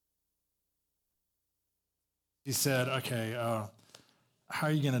He said, okay, how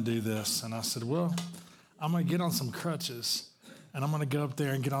are you going to do this? And I said, well, I'm going to get on some crutches, and I'm going to go up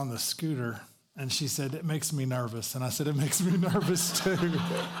there and get on the scooter. And she said, it makes me nervous. And I said, it makes me nervous too.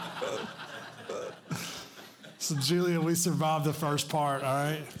 So, Julia, we survived the first part, all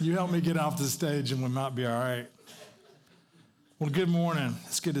right? You help me get off the stage, and we might be all right. Well, good morning.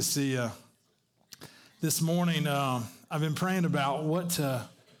 It's good to see you. This morning, I've been praying about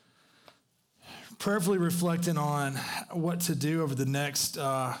prayerfully reflecting on what to do over the next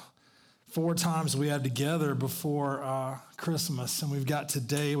 4 times we have together before Christmas. And we've got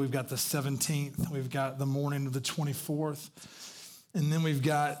today, we've got the 17th, we've got the morning of the 24th, and then we've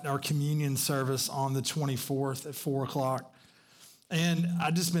got our communion service on the 24th at 4 o'clock. And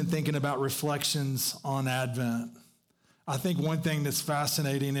I've just been thinking about reflections on Advent. I think one thing that's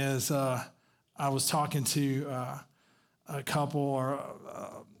fascinating is I was talking to a couple or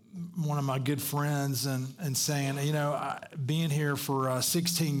one of my good friends and saying, being here for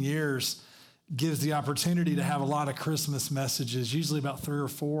 16 years gives the opportunity to have a lot of Christmas messages, usually about 3 or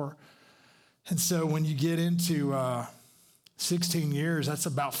 4. And so when you get into 16 years, that's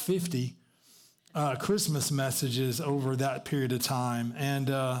about 50 Christmas messages over that period of time. And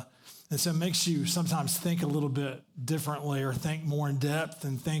so it makes you sometimes think a little bit differently or think more in depth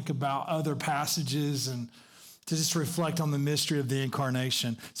and think about other passages and to just reflect on the mystery of the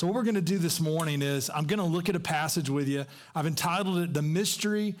Incarnation. So what we're going to do this morning is I'm going to look at a passage with you. I've entitled it, The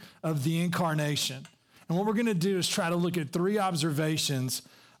Mystery of the Incarnation. And what we're going to do is try to look at 3 observations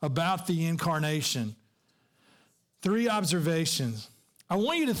about the Incarnation. 3 observations. I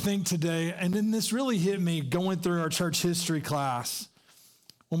want you to think today, and then this really hit me going through our church history class.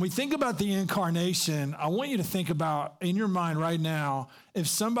 When we think about the Incarnation, I want you to think about, in your mind right now, if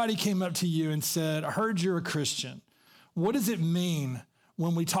somebody came up to you and said, I heard you're a Christian, what does it mean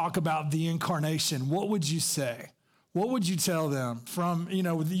when we talk about the Incarnation? What would you say? What would you tell them?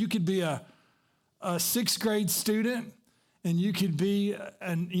 You could be a 6th grade student, and you could be,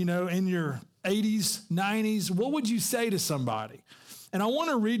 in your 80s, 90s. What would you say to somebody? And I want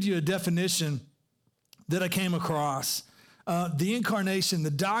to read you a definition that I came across. The Incarnation,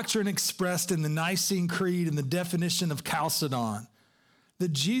 the doctrine expressed in the Nicene Creed and the definition of Chalcedon,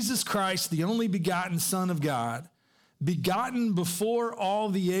 that Jesus Christ, the only begotten Son of God, begotten before all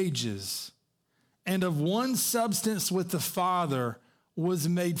the ages, and of one substance with the Father, was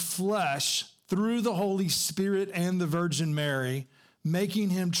made flesh through the Holy Spirit and the Virgin Mary, making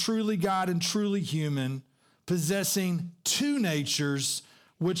him truly God and truly human, possessing 2 natures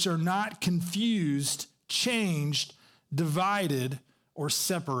which are not confused, changed, divided, or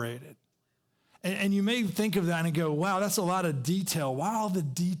separated. And you may think of that and go, wow, that's a lot of detail. Why all the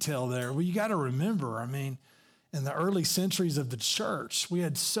detail there? Well, you got to remember, in the early centuries of the church, we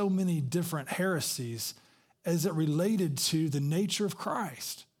had so many different heresies as it related to the nature of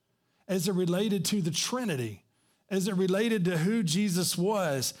Christ, as it related to the Trinity, as it related to who Jesus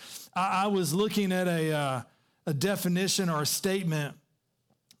was. I was looking at a definition or a statement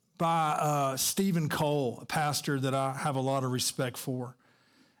by Stephen Cole, a pastor that I have a lot of respect for.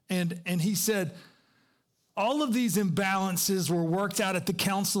 And he said, all of these imbalances were worked out at the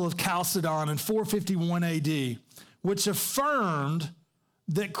Council of Chalcedon in 451 AD, which affirmed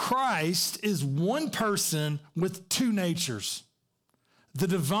that Christ is one person with 2 natures, the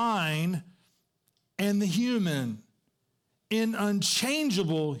divine and the human, in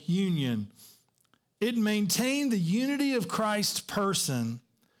unchangeable union. It maintained the unity of Christ's person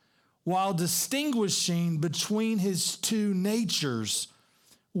while distinguishing between his 2 natures,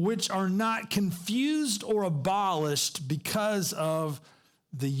 which are not confused or abolished because of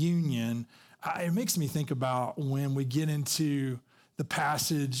the union. It makes me think about when we get into the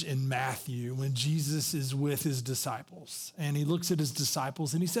passage in Matthew, when Jesus is with his disciples, and he looks at his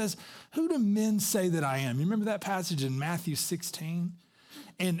disciples and he says, who do men say that I am? You remember that passage in Matthew 16?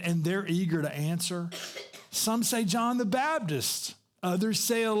 And they're eager to answer. Some say John the Baptist. Others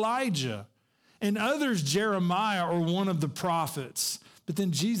say Elijah, and others Jeremiah or one of the prophets. But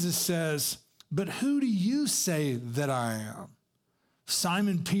then Jesus says, but who do you say that I am?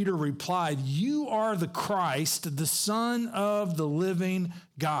 Simon Peter replied, you are the Christ, the Son of the living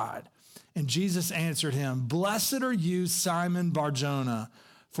God. And Jesus answered him, blessed are you, Simon Bar-Jonah,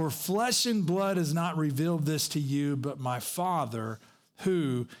 for flesh and blood has not revealed this to you, but my Father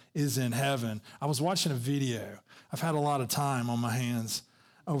who is in heaven. I was watching a video. I've had a lot of time on my hands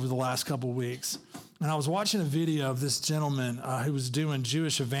over the last couple of weeks. And I was watching a video of this gentleman who was doing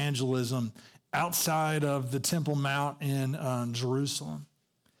Jewish evangelism outside of the Temple Mount in Jerusalem.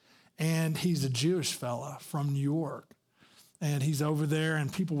 And he's a Jewish fella from New York. and he's over there,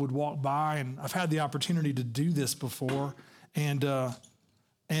 and people would walk by, and I've had the opportunity to do this before, and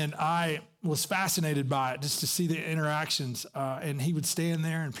I was fascinated by it, just to see the interactions. And he would stand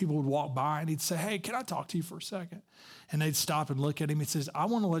there, and people would walk by, and he'd say, "Hey, can I talk to you for a second?" And they'd stop and look at him. He says, "I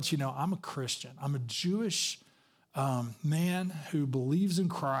want to let you know I'm a Christian. I'm a Jewish man who believes in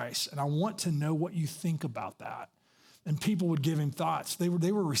Christ, and I want to know what you think about that." And people would give him thoughts. They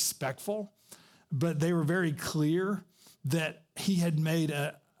were respectful, but they were very clear that he had made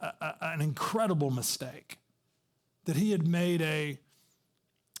an incredible mistake, that he had made a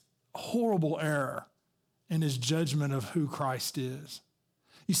horrible error in his judgment of who Christ is.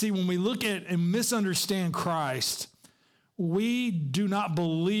 You see, when we look at and misunderstand Christ, we do not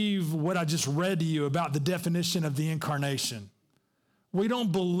believe what I just read to you about the definition of the incarnation. We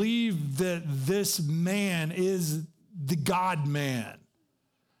don't believe that this man is the God-man.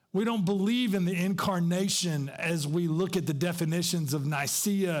 We don't believe in the incarnation as we look at the definitions of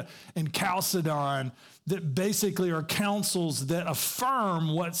Nicaea and Chalcedon that basically are councils that affirm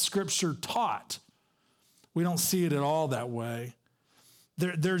what Scripture taught. We don't see it at all that way.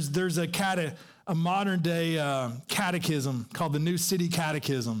 There's a modern day catechism called the New City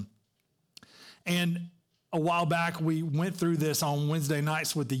Catechism. And a while back, we went through this on Wednesday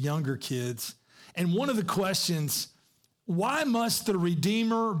nights with the younger kids. And one of the questions, why must the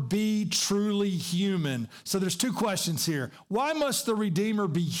Redeemer be truly human? So there's two questions here. Why must the Redeemer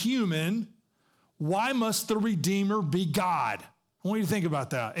be human? Why must the Redeemer be God? I want you to think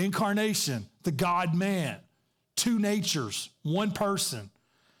about that. Incarnation, the God-man, two natures, one person.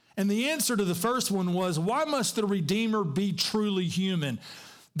 And the answer to the first one was, why must the Redeemer be truly human?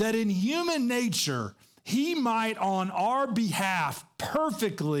 That in human nature, he might on our behalf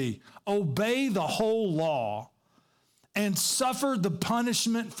perfectly obey the whole law and suffer the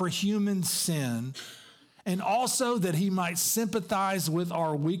punishment for human sin, and also that he might sympathize with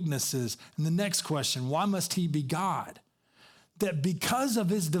our weaknesses. And the next question, why must he be God? That because of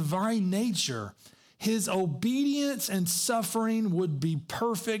his divine nature, his obedience and suffering would be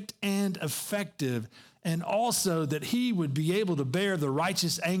perfect and effective, and also that he would be able to bear the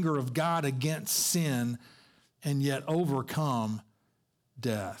righteous anger of God against sin and yet overcome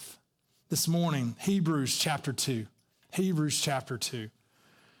death. This morning, Hebrews chapter 2. Hebrews chapter 2.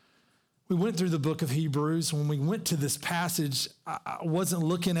 We went through the book of Hebrews. When we went to this passage, I wasn't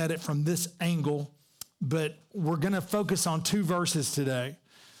looking at it from this angle, but we're going to focus on two verses today.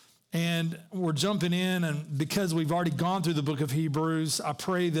 And we're jumping in, and because we've already gone through the book of Hebrews, I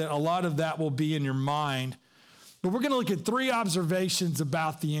pray that a lot of that will be in your mind. But we're going to look at three observations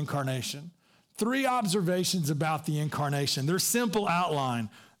about the incarnation. Three observations about the incarnation. They're simple outline: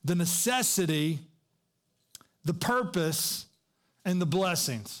 the necessity, the purpose, and the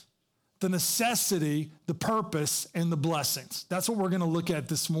blessings. The necessity, the purpose, and the blessings. That's what we're going to look at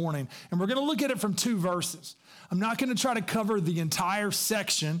this morning. And we're going to look at it from two verses. I'm not going to try to cover the entire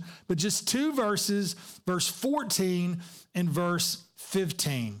section, but just two verses, verse 14 and verse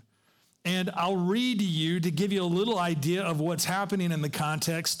 15. And I'll read to you to give you a little idea of what's happening in the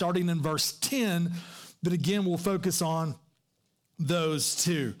context, starting in verse 10. But again, we'll focus on those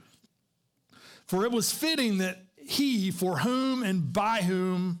two. For it was fitting that he, for whom and by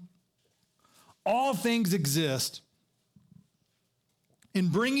whom all things exist, in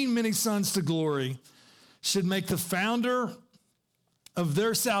bringing many sons to glory, should make the founder of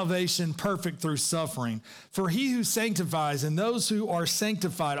their salvation perfect through suffering. For he who sanctifies and those who are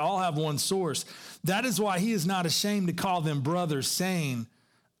sanctified all have one source. That is why he is not ashamed to call them brothers, saying,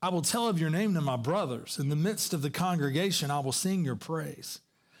 I will tell of your name to my brothers. In the midst of the congregation, I will sing your praise.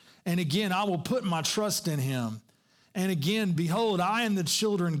 And again, I will put my trust in him. And again, behold, I am the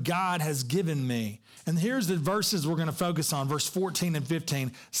children God has given me. And here's the verses we're going to focus on, verse 14 and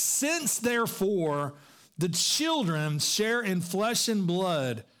 15. Since therefore the children share in flesh and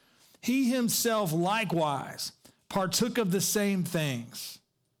blood, he himself likewise partook of the same things,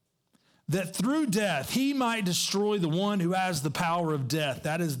 that through death he might destroy the one who has the power of death,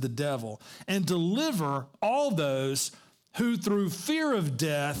 that is the devil, and deliver all those who through fear of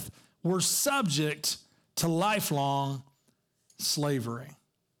death were subject to lifelong slavery.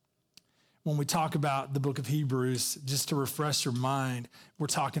 When we talk about the book of Hebrews, just to refresh your mind, we're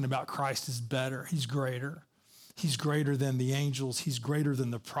talking about Christ is better. He's greater. He's greater than the angels. He's greater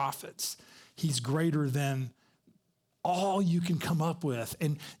than the prophets. He's greater than all you can come up with.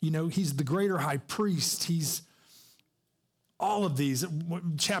 And, you know, he's the greater high priest. He's all of these.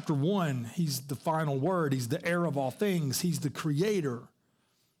 Chapter 1, he's the final word. He's the heir of all things. He's the creator.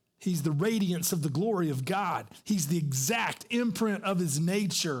 He's the radiance of the glory of God. He's the exact imprint of his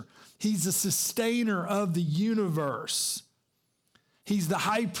nature. He's the sustainer of the universe. He's the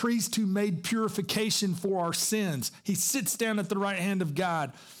high priest who made purification for our sins. He sits down at the right hand of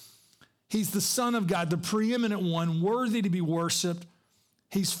God. He's the Son of God, the preeminent one, worthy to be worshiped.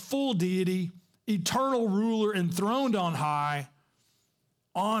 He's full deity, eternal ruler, enthroned on high.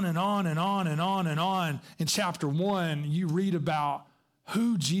 On and on and on and on and on. In chapter 1, you read about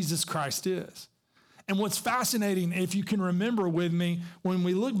who Jesus Christ is. And what's fascinating, if you can remember with me, when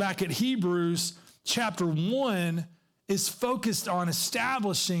we look back at Hebrews, chapter 1 is focused on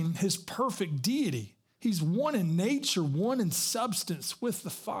establishing his perfect deity. He's one in nature, one in substance with the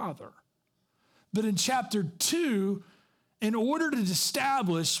Father. But in chapter 2, in order to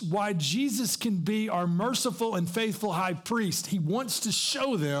establish why Jesus can be our merciful and faithful high priest, he wants to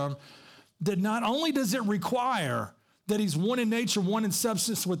show them that not only does it require that he's one in nature, one in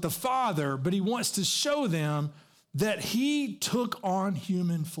substance with the Father, but he wants to show them that he took on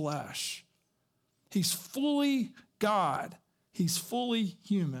human flesh. He's fully God. He's fully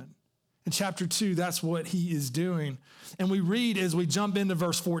human. In chapter 2, that's what he is doing. And we read as we jump into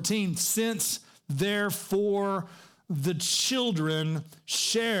verse 14, since therefore the children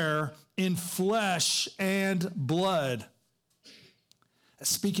share in flesh and blood.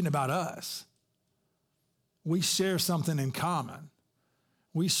 Speaking about us, we share something in common.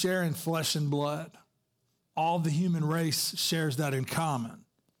 We share in flesh and blood. All the human race shares that in common.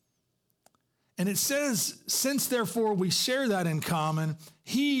 And it says, since therefore we share that in common,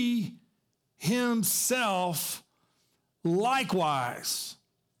 he himself likewise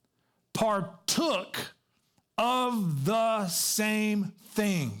partook of the same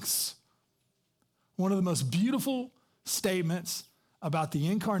things. One of the most beautiful statements about the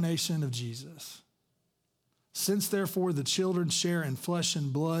incarnation of Jesus. Since therefore the children share in flesh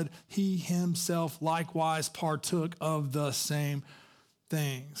and blood, he himself likewise partook of the same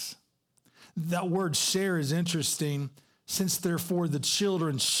things. That word share is interesting. Since therefore the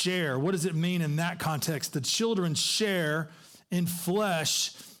children share, what does it mean in that context? The children share in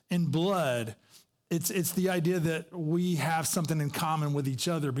flesh and blood. It's the idea that we have something in common with each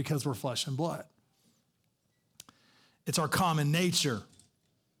other because we're flesh and blood. It's our common nature.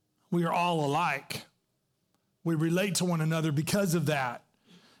 We are all alike. We relate to one another because of that.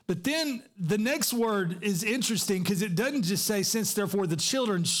 But then the next word is interesting because it doesn't just say, since therefore the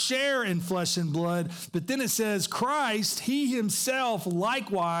children share in flesh and blood, but then it says, Christ, he himself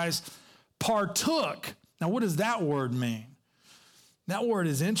likewise partook. Now, what does that word mean? That word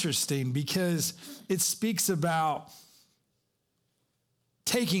is interesting because it speaks about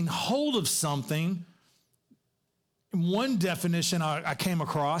taking hold of something. One definition I came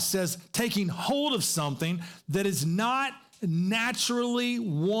across says taking hold of something that is not naturally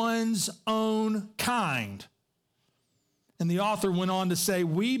one's own kind. And the author went on to say,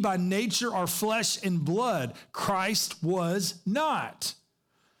 we by nature are flesh and blood. Christ was not.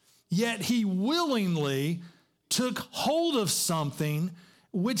 Yet he willingly took hold of something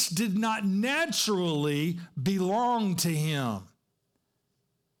which did not naturally belong to him.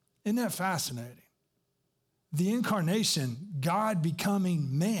 Isn't that fascinating? The incarnation, God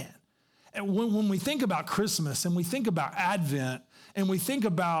becoming man. And when we think about Christmas and we think about Advent and we think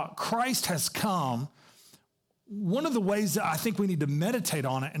about Christ has come, one of the ways that I think we need to meditate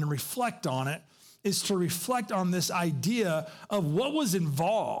on it and reflect on it is to reflect on this idea of what was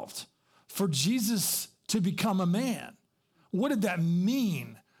involved for Jesus to become a man. What did that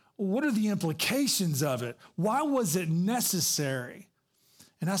mean? What are the implications of it? Why was it necessary?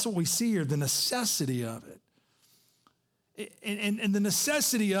 And that's what we see here, the necessity of it. And the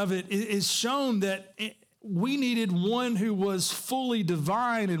necessity of it is shown that we needed one who was fully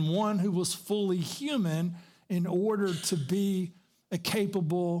divine and one who was fully human in order to be a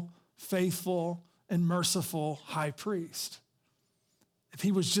capable, faithful, and merciful high priest. If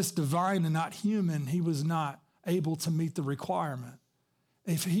he was just divine and not human, he was not able to meet the requirement.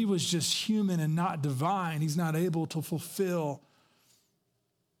 If he was just human and not divine, he's not able to fulfill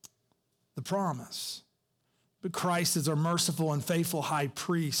the promise. But Christ is our merciful and faithful high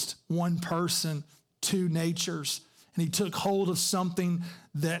priest, one person, two natures. And he took hold of something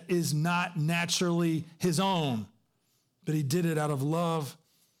that is not naturally his own, but he did it out of love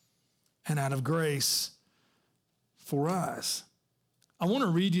and out of grace for us. I want to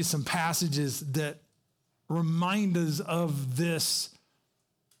read you some passages that remind us of this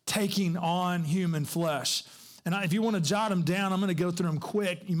taking on human flesh. And if you want to jot them down, I'm going to go through them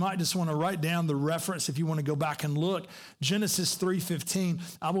quick. You might just want to write down the reference if you want to go back and look. Genesis 3:15,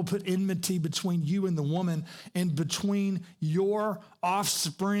 I will put enmity between you and the woman and between your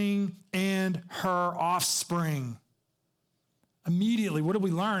offspring and her offspring. Immediately, what do we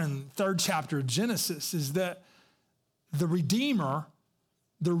learn in the 3rd chapter of Genesis is that the Redeemer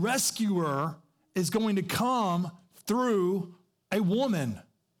the rescuer is going to come through a woman,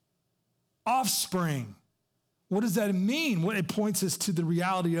 offspring. What does that mean? Well, it points us to the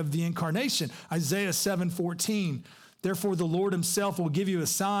reality of the incarnation. Isaiah 7:14, therefore the Lord himself will give you a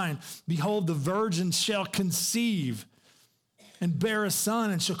sign. Behold, the virgin shall conceive and bear a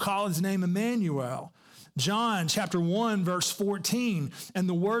son and shall call his name Emmanuel. John chapter 1, verse 14, and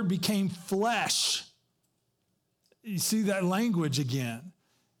the word became flesh. You see that language again.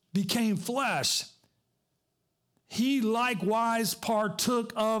 Became flesh. He likewise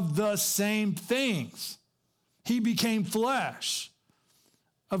partook of the same things. He became flesh.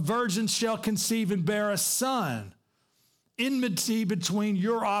 A virgin shall conceive and bear a son. Enmity between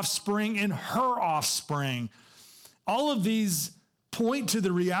your offspring and her offspring. All of these point to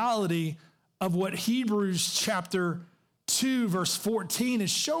the reality of what Hebrews chapter 2, verse 14 is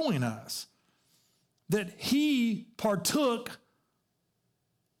showing us. That he partook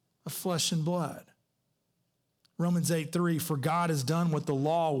of flesh and blood. Romans 8:3, for God has done what the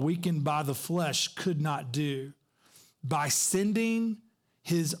law, weakened by the flesh, could not do, by sending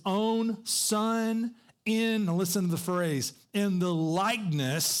his own son in, now listen to the phrase, in the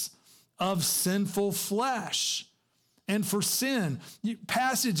likeness of sinful flesh. And for sin,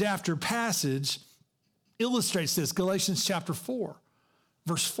 passage after passage illustrates this. Galatians chapter 4,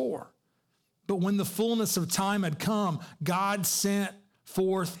 verse 4. But when the fullness of time had come, God sent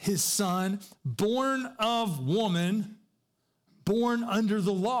forth his son, born of woman, born under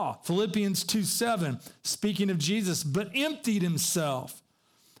the law. Philippians 2:7, speaking of Jesus, but emptied himself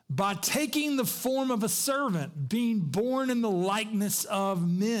by taking the form of a servant, being born in the likeness of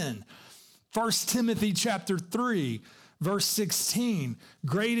men. 1 Timothy chapter 3, verse 16,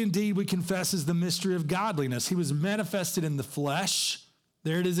 great indeed we confess is the mystery of godliness. He was manifested in the flesh.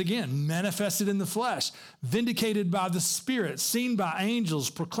 There it is again, manifested in the flesh, vindicated by the Spirit, seen by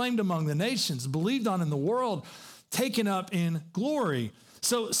angels, proclaimed among the nations, believed on in the world, taken up in glory.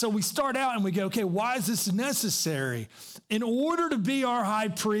 So we start out and we go, okay, why is this necessary? In order to be our high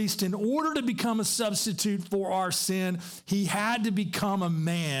priest, in order to become a substitute for our sin, he had to become a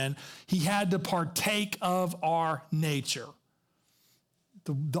man. He had to partake of our nature.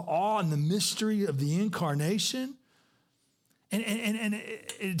 The awe and the mystery of the incarnation. And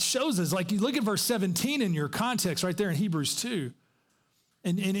it shows us, like you look at verse 17 in your context right there in Hebrews 2,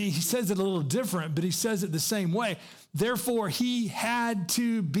 and he says it a little different, but he says it the same way. Therefore, he had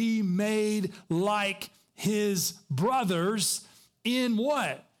to be made like his brothers in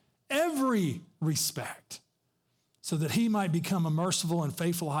what? Every respect, so that he might become a merciful and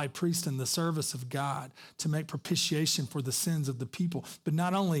faithful high priest in the service of God to make propitiation for the sins of the people, but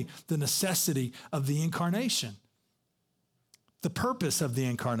not only the necessity of the incarnation, the purpose of the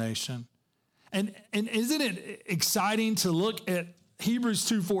incarnation. And isn't it exciting to look at Hebrews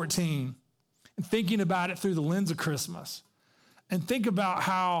 2:14 and thinking about it through the lens of Christmas and think about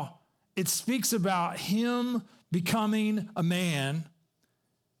how it speaks about him becoming a man.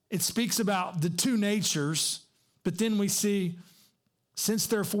 It speaks about the two natures, but then we see, since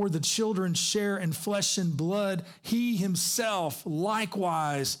therefore the children share in flesh and blood, he himself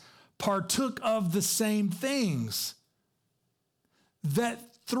likewise partook of the same things,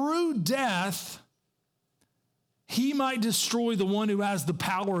 that through death, he might destroy the one who has the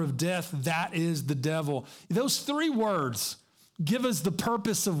power of death, that is the devil. Those three words give us the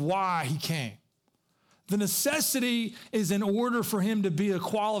purpose of why he came. The necessity is in order for him to be a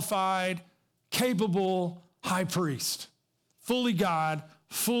qualified, capable high priest, fully God,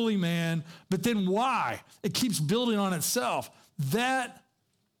 fully man. But then why? It keeps building on itself. That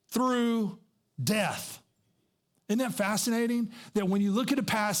through death. Isn't that fascinating? That when you look at a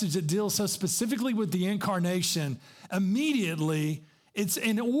passage that deals so specifically with the incarnation, immediately it's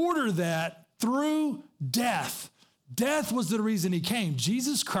in order that through death was the reason he came.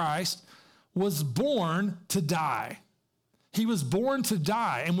 Jesus Christ was born to die. He was born to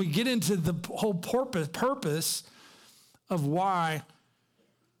die. And we get into the whole purpose of why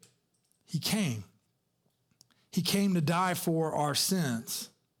he came. He came to die for our sins.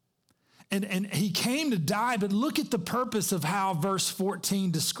 And he came to die, but look at the purpose of how verse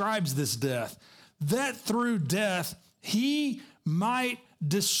 14 describes this death. That through death, he might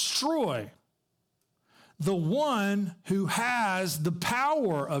destroy the one who has the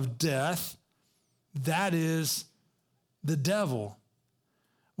power of death, that is the devil.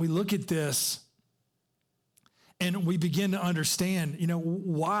 We look at this and we begin to understand,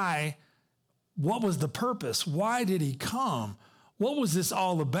 why, what was the purpose? Why did he come? What was this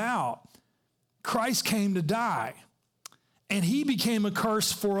all about? Christ came to die, and he became a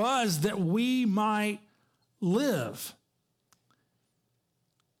curse for us that we might live.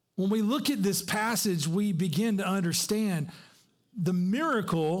 when we look at this passage, we begin to understand the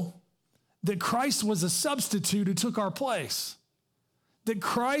miracle that Christ was a substitute who took our place. That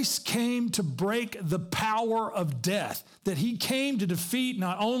Christ came to break the power of death. That he came to defeat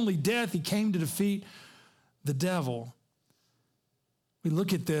not only death, he came to defeat the devil. We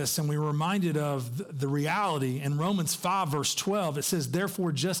look at this and we're reminded of the reality. In Romans 5, verse 12, it says,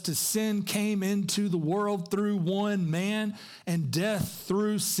 therefore, just as sin came into the world through one man, and death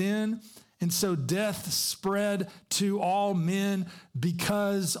through sin, and so death spread to all men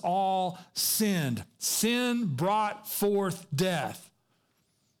because all sinned. Sin brought forth death.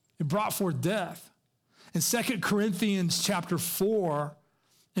 It brought forth death. In 2 Corinthians chapter 4,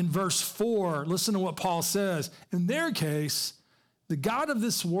 in verse 4, listen to what Paul says. In their case, the God of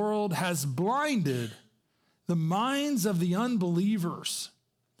this world has blinded the minds of the unbelievers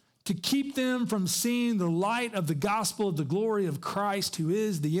to keep them from seeing the light of the gospel of the glory of Christ, who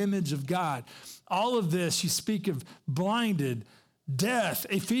is the image of God. All of this, you speak of blinded, death.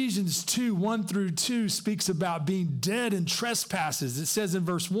 Ephesians 2, 1 through 2 speaks about being dead in trespasses. It says in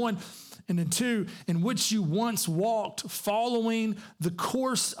verse 1 and in 2, in which you once walked, following the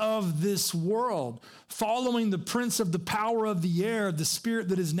course of this world, following the prince of the power of the air, the spirit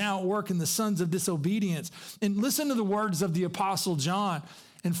that is now at work in the sons of disobedience. And listen to the words of the Apostle John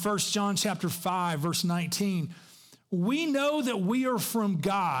in 1 John chapter 5, verse 19. We know that we are from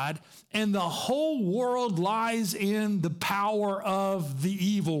God, and the whole world lies in the power of the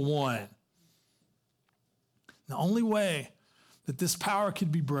evil one. The only way that this power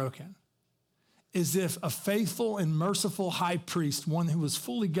could be broken is if a faithful and merciful high priest, one who was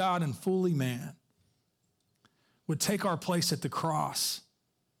fully God and fully man, would take our place at the cross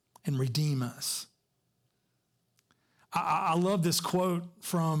and redeem us. I love this quote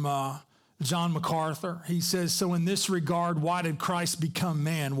from John MacArthur. He says, so in this regard, why did Christ become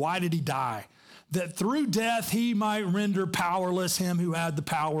man? Why did he die? That through death he might render powerless him who had the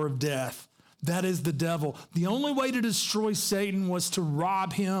power of death. That is the devil. The only way to destroy Satan was to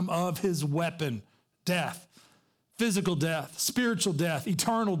rob him of his weapon, death. Physical death, spiritual death,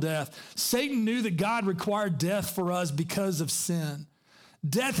 eternal death. Satan knew that God required death for us because of sin.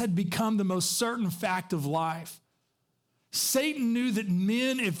 Death had become the most certain fact of life. Satan knew that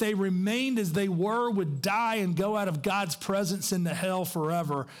men, if they remained as they were, would die and go out of God's presence into hell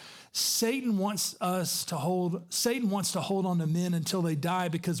forever. Satan wants to hold on to men until they die,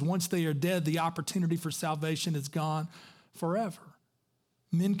 because once they are dead, the opportunity for salvation is gone forever.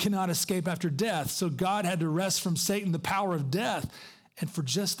 Men cannot escape after death, so God had to wrest from Satan the power of death, and for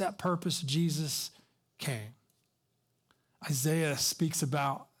just that purpose, Jesus came. Isaiah speaks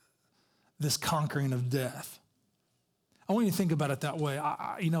about this conquering of death. I want you to think about it that way.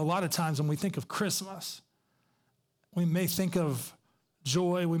 A lot of times when we think of Christmas, we may think of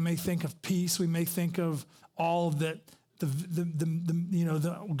joy, we may think of peace, we may think of all that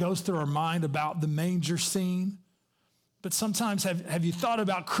goes through our mind about the manger scene. But sometimes have you thought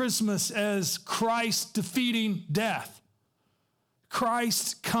about Christmas as Christ defeating death?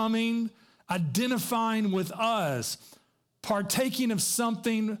 Christ coming, identifying with us, partaking of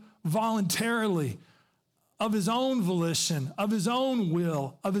something voluntarily, of his own volition, of his own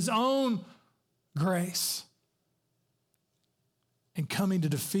will, of his own grace, and coming to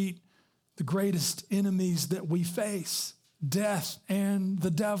defeat the greatest enemies that we face, death and the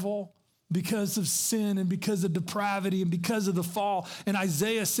devil, because of sin and because of depravity and because of the fall. And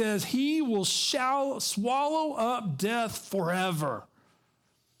Isaiah says, he will swallow up death forever.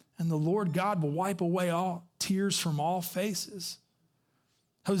 And the Lord God will wipe away all tears from all faces.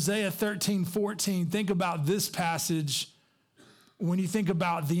 Hosea 13:14, think about this passage when you think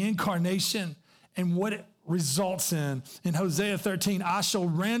about the incarnation and what it results in. In Hosea 13, I shall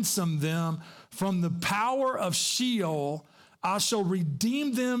ransom them from the power of Sheol. I shall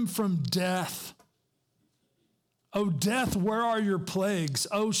redeem them from death. O death, where are your plagues?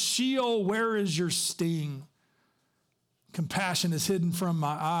 O Sheol, where is your sting? Compassion is hidden from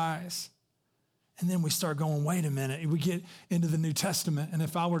my eyes. And then we start going, wait a minute. We get into the New Testament. And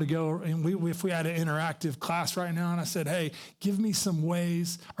if I were to go, and if we had an interactive class right now, and I said, hey, give me some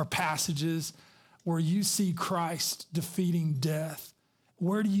ways or passages where you see Christ defeating death.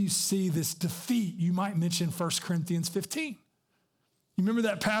 Where do you see this defeat? You might mention 1 Corinthians 15. You remember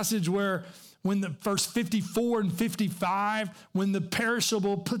that passage where when the verse 54 and 55, when the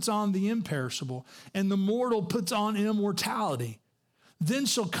perishable puts on the imperishable and the mortal puts on immortality, then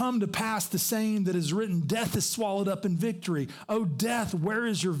shall come to pass the saying that is written, death is swallowed up in victory. O death, where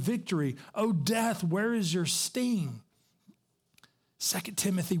is your victory? O death, where is your sting? 2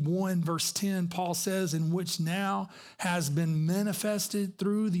 Timothy 1, verse 10, Paul says, in which now has been manifested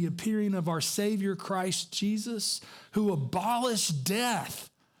through the appearing of our Savior Christ Jesus, who abolished death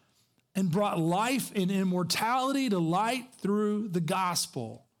and brought life and immortality to light through the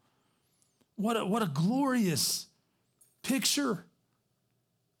gospel. What a glorious picture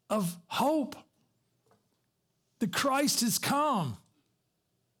of hope. That Christ has come.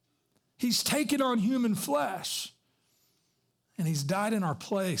 He's taken on human flesh. And he's died in our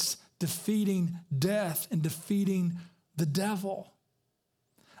place, defeating death and defeating the devil.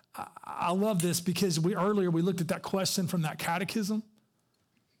 I love this because earlier we looked at that question from that catechism.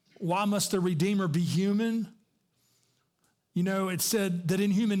 Why must the Redeemer be human? You know, it said that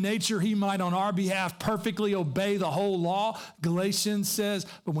in human nature, he might on our behalf perfectly obey the whole law. Galatians says,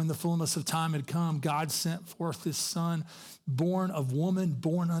 but when the fullness of time had come, God sent forth his son, born of woman,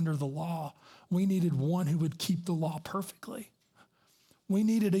 born under the law. We needed one who would keep the law perfectly. We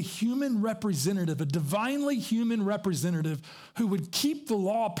needed a human representative, a divinely human representative who would keep the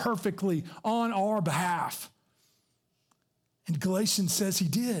law perfectly on our behalf. And Galatians says he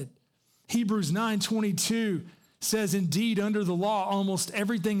did. Hebrews 9:22 says, indeed, under the law, almost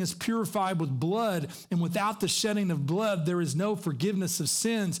everything is purified with blood, and without the shedding of blood, there is no forgiveness of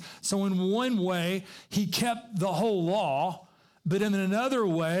sins. So in one way, he kept the whole law, but in another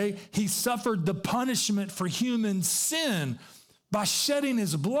way, he suffered the punishment for human sin by shedding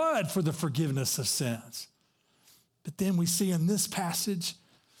his blood for the forgiveness of sins. But then we see in this passage,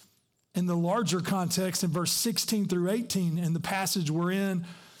 in the larger context, in verse 16 through 18, in the passage we're in,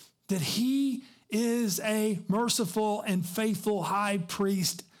 that he is a merciful and faithful high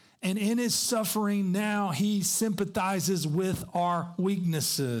priest, and in his suffering now, he sympathizes with our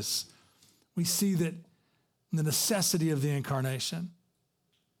weaknesses. We see that the necessity of the incarnation.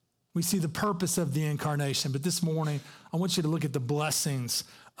 We see the purpose of the incarnation. But this morning, I want you to look at the blessings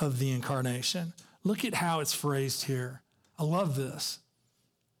of the incarnation. Look at how it's phrased here. I love this.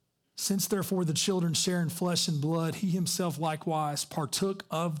 Since therefore the children share in flesh and blood, he himself likewise partook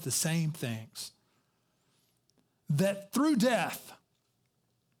of the same things. That through death,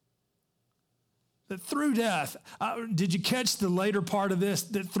 did you catch the later part of this?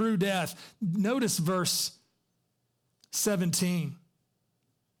 That through death, notice verse 17.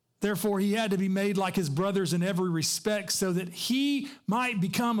 Therefore, he had to be made like his brothers in every respect so that he might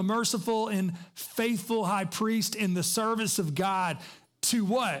become a merciful and faithful high priest in the service of God to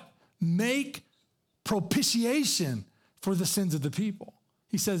what? Make propitiation for the sins of the people.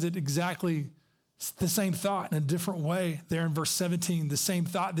 He says it exactly the same thought in a different way there in verse 17, the same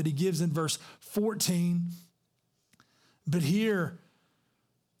thought that he gives in verse 14. But here,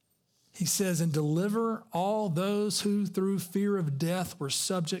 he says, and deliver all those who through fear of death were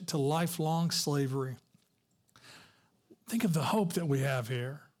subject to lifelong slavery. Think of the hope that we have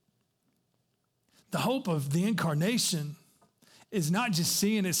here. The hope of the incarnation is not just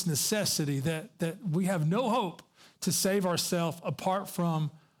seeing its necessity, that we have no hope to save ourselves apart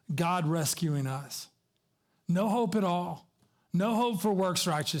from God rescuing us. No hope at all. No hope for works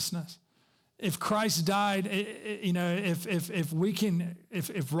righteousness. If Christ died, if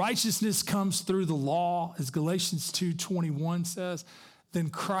righteousness comes through the law, as Galatians 2:21 says,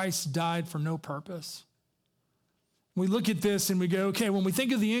 then Christ died for no purpose. We look at this and we go, okay, when we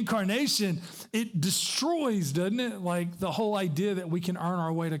think of the incarnation, it destroys, doesn't it? Like the whole idea that we can earn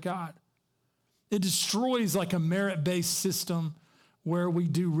our way to God. It destroys like a merit-based system where we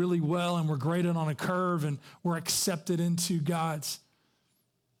do really well and we're graded on a curve and we're accepted into God's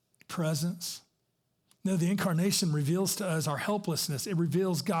presence. No, the incarnation reveals to us our helplessness. It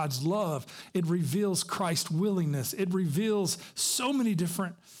reveals God's love. It reveals Christ's willingness. It reveals so many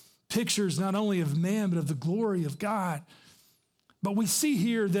different pictures, not only of man, but of the glory of God. But we see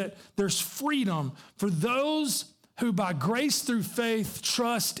here that there's freedom for those who by grace through faith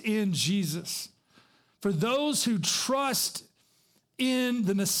trust in Jesus. For those who trust in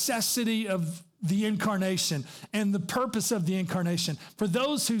the necessity of the incarnation and the purpose of the incarnation. For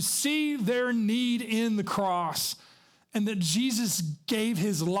those who see their need in the cross and that Jesus gave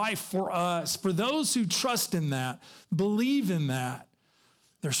his life for us. For those who trust in that, believe in that,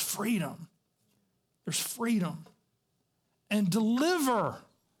 there's freedom. There's freedom. And deliver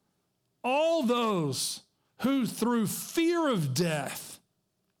all those who through fear of death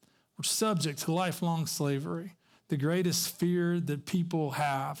were subject to lifelong slavery. The greatest fear that people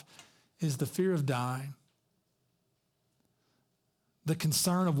have is the fear of dying. The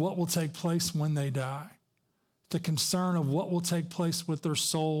concern of what will take place when they die. The concern of what will take place with their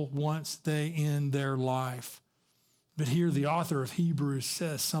soul once they end their life. But here the author of Hebrews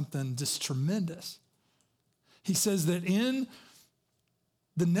says something just tremendous. He says that in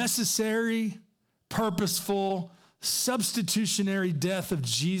the necessary, purposeful, substitutionary death of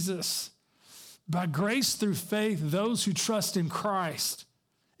Jesus. By grace through faith, those who trust in Christ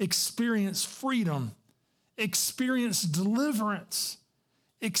experience freedom, experience deliverance,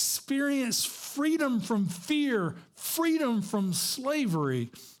 experience freedom from fear, freedom from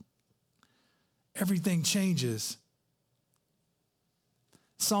slavery. Everything changes.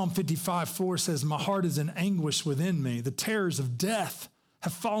 Psalm 55:4 says, my heart is in anguish within me. The terrors of death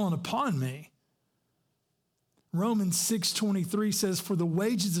have fallen upon me. Romans 6:23 says, for the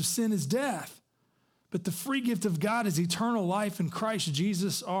wages of sin is death, but the free gift of God is eternal life in Christ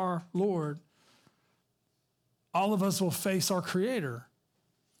Jesus our Lord. All of us will face our Creator.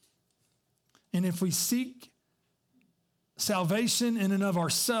 And if we seek salvation in and of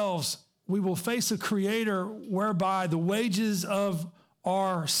ourselves, we will face a Creator whereby the wages of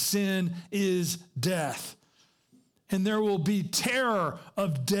our sin is death. And there will be terror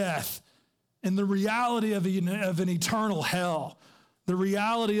of death and the reality of an eternal hell, the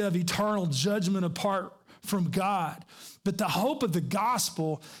reality of eternal judgment apart from God. But the hope of the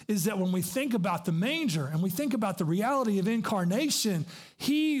gospel is that when we think about the manger and we think about the reality of incarnation,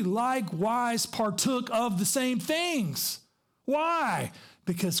 he likewise partook of the same things. Why?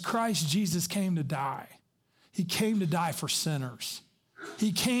 Because Christ Jesus came to die. He came to die for sinners.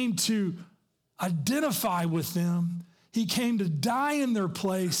 He came to identify with them. He came to die in their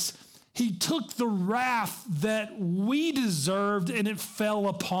place. He took the wrath that we deserved and it fell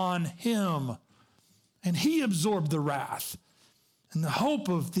upon him. And he absorbed the wrath. And the hope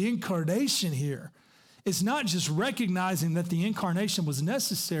of the incarnation here is not just recognizing that the incarnation was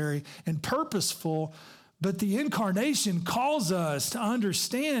necessary and purposeful, but the incarnation calls us to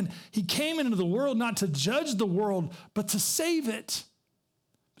understand he came into the world not to judge the world, but to save it.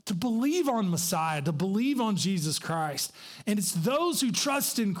 To believe on Messiah, to believe on Jesus Christ. And it's those who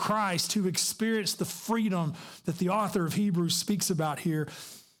trust in Christ who experience the freedom that the author of Hebrews speaks about here.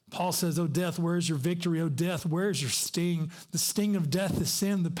 Paul says, "O death, where is your victory? O death, where is your sting? The sting of death is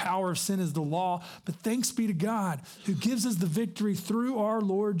sin. The power of sin is the law. But thanks be to God who gives us the victory through our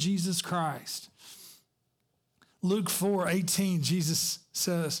Lord Jesus Christ." Luke 4:18, Jesus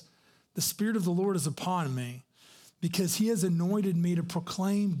says, "The Spirit of the Lord is upon me, because he has anointed me to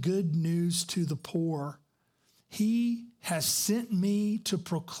proclaim good news to the poor. He has sent me to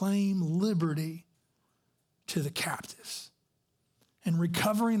proclaim liberty to the captives and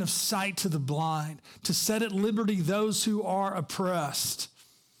recovering of sight to the blind, to set at liberty those who are oppressed."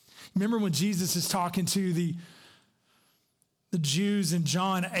 Remember when Jesus is talking to the Jews in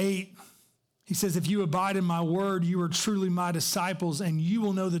John 8, he says, "If you abide in my word, you are truly my disciples, and you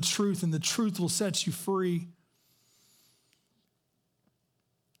will know the truth, and the truth will set you free."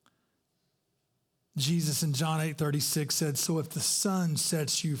 Jesus in John 8:36 said, "So if the Son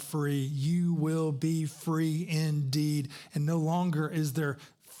sets you free, you will be free indeed." And no longer is there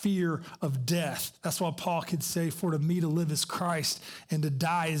fear of death. That's why Paul could say, "For to me to live is Christ, and to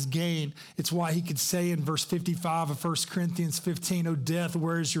die is gain." It's why he could say in verse 55 of 1 Corinthians 15, "O death,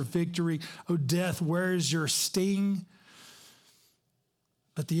 where is your victory? O death, where is your sting?"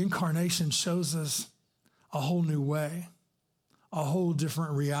 But the incarnation shows us a whole new way, a whole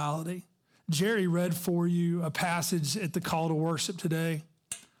different reality. Jerry read for you a passage at the call to worship today.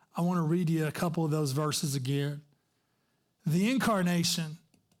 I want to read you a couple of those verses again. The incarnation,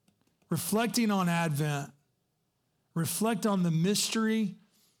 reflecting on Advent, reflect on the mystery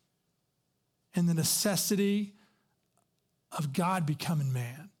and the necessity of God becoming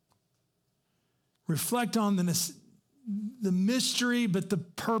man. Reflect on the mystery, but the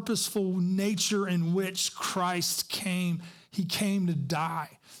purposeful nature in which Christ came. He came to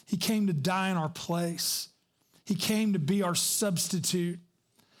die. He came to die in our place. He came to be our substitute.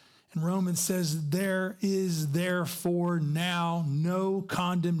 And Romans says, "There is therefore now no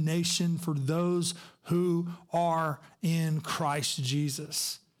condemnation for those who are in Christ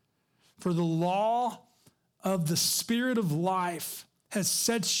Jesus. For the law of the Spirit of life has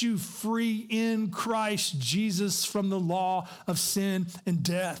set you free in Christ Jesus from the law of sin and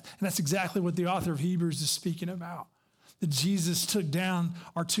death." And that's exactly what the author of Hebrews is speaking about. That Jesus took down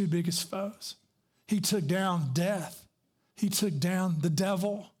our two biggest foes. He took down death. He took down the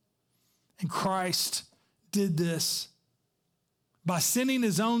devil. And Christ did this by sending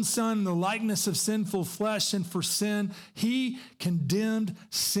his own Son in the likeness of sinful flesh, and for sin, he condemned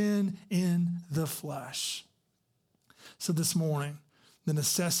sin in the flesh. So this morning, the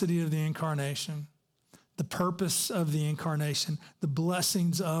necessity of the incarnation, the purpose of the incarnation, the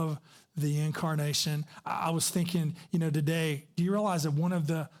blessings of the incarnation. I was thinking, today, do you realize that one of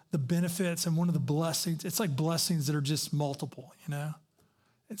the benefits and one of the blessings, it's like blessings that are just multiple,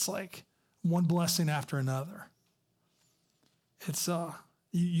 It's like one blessing after another. It's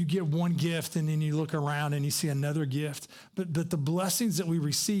you get one gift and then you look around and you see another gift. But the blessings that we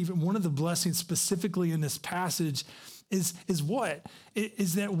receive, and one of the blessings specifically in this passage is what?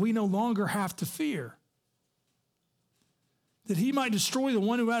 Is that we no longer have to fear. That he might destroy the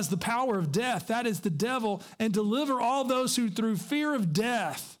one who has the power of death, that is the devil, and deliver all those who through fear of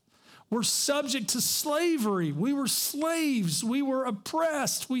death were subject to slavery. We were slaves. We were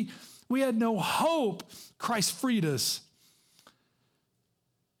oppressed. We had no hope. Christ freed us.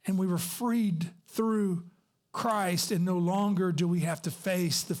 And we were freed through Christ, and no longer do we have to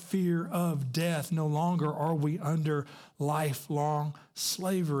face the fear of death. No longer are we under lifelong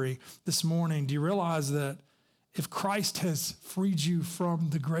slavery. This morning, do you realize that if Christ has freed you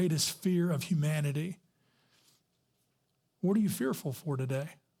from the greatest fear of humanity, what are you fearful for today?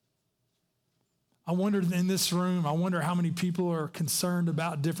 I wonder in this room, I wonder how many people are concerned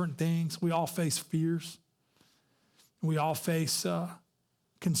about different things. We all face fears. We all face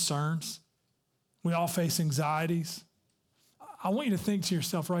concerns. We all face anxieties. I want you to think to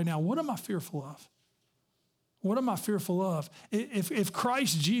yourself right now, what am I fearful of? What am I fearful of? If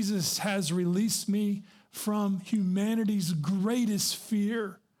Christ Jesus has released me from humanity's greatest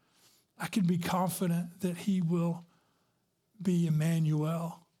fear, I can be confident that he will be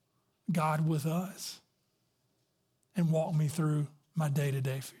Emmanuel, God with us, and walk me through my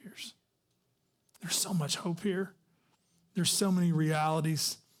day-to-day fears. There's so much hope here. There's so many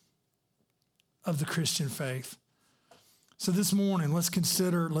realities of the Christian faith. So this morning,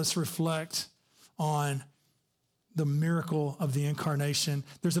 let's reflect on the miracle of the incarnation.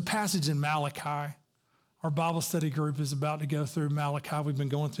 There's a passage in Malachi. Our Bible study group is about to go through Malachi. We've been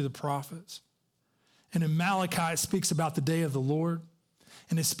going through the prophets. And in Malachi, it speaks about the day of the Lord.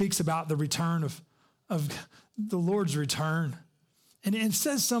 And it speaks about the return of the Lord's return. And it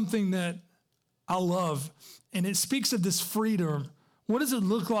says something that I love. And it speaks of this freedom. What does it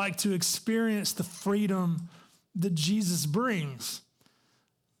look like to experience the freedom that Jesus brings?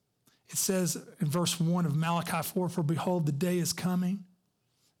 It says in verse 1 of Malachi 4, "For behold, the day is coming,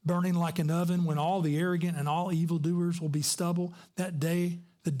 burning like an oven, when all the arrogant and all evildoers will be stubble. That day,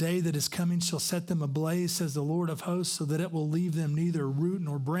 the day that is coming, shall set them ablaze, says the Lord of hosts, so that it will leave them neither root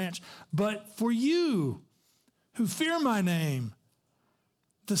nor branch. But for you who fear my name,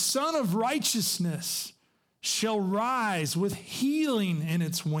 the Son of Righteousness shall rise with healing in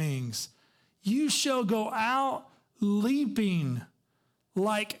its wings. You shall go out leaping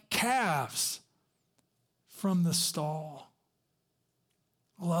like calves from the stall."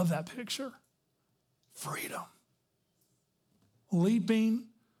 I love that picture. Freedom. Leaping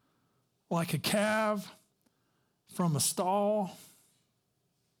like a calf from a stall.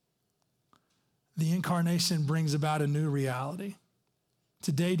 The incarnation brings about a new reality.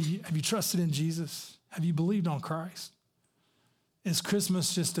 Today, have you trusted in Jesus? Have you believed on Christ? Is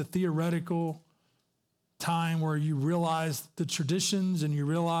Christmas just a theoretical time where you realize the traditions and you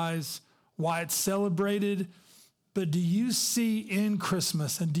realize why it's celebrated? But do you see in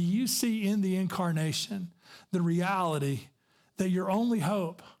Christmas and do you see in the incarnation the reality that your only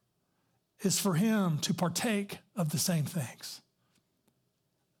hope is for him to partake of the same things?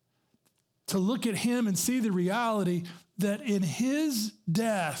 To look at him and see the reality that in his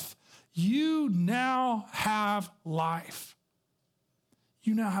death, you now have life.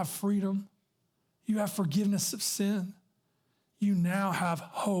 You now have freedom. You have forgiveness of sin. You now have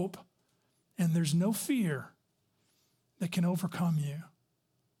hope. And there's no fear that can overcome you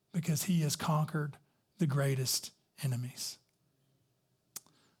because he has conquered the greatest enemies.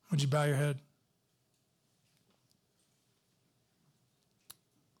 Would you bow your head?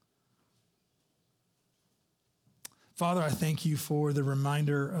 Father, I thank you for the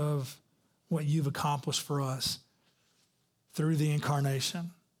reminder of what you've accomplished for us through the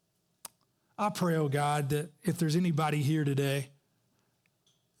incarnation. I pray, oh God, that if there's anybody here today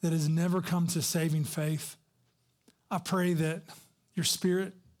that has never come to saving faith, I pray that your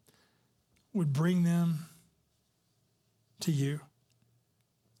Spirit would bring them to you.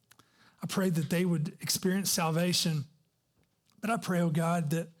 I pray that they would experience salvation. But I pray, oh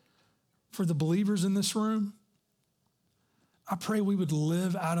God, that for the believers in this room, I pray we would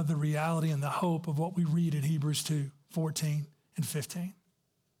live out of the reality and the hope of what we read in Hebrews 2:14 and 15.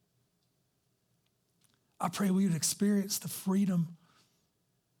 I pray we would experience the freedom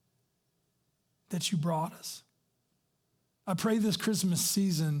that you brought us. I pray this Christmas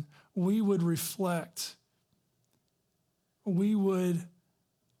season we would reflect, we would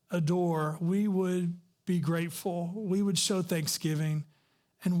adore, we would be grateful, we would show thanksgiving,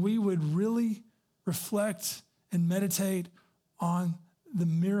 and we would really reflect and meditate on the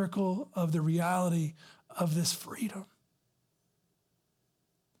miracle of the reality of this freedom.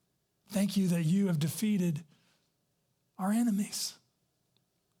 Thank you that you have defeated our enemies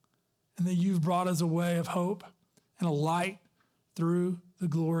and that you've brought us a way of hope and a light through the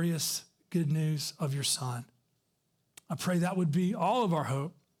glorious good news of your Son. I pray that would be all of our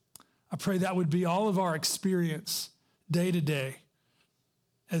hope. I pray that would be all of our experience day to day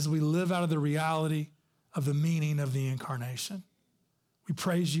as we live out of the reality of the meaning of the incarnation. We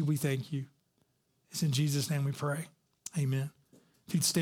praise you. We thank you. It's in Jesus' name we pray. Amen. If you'd stand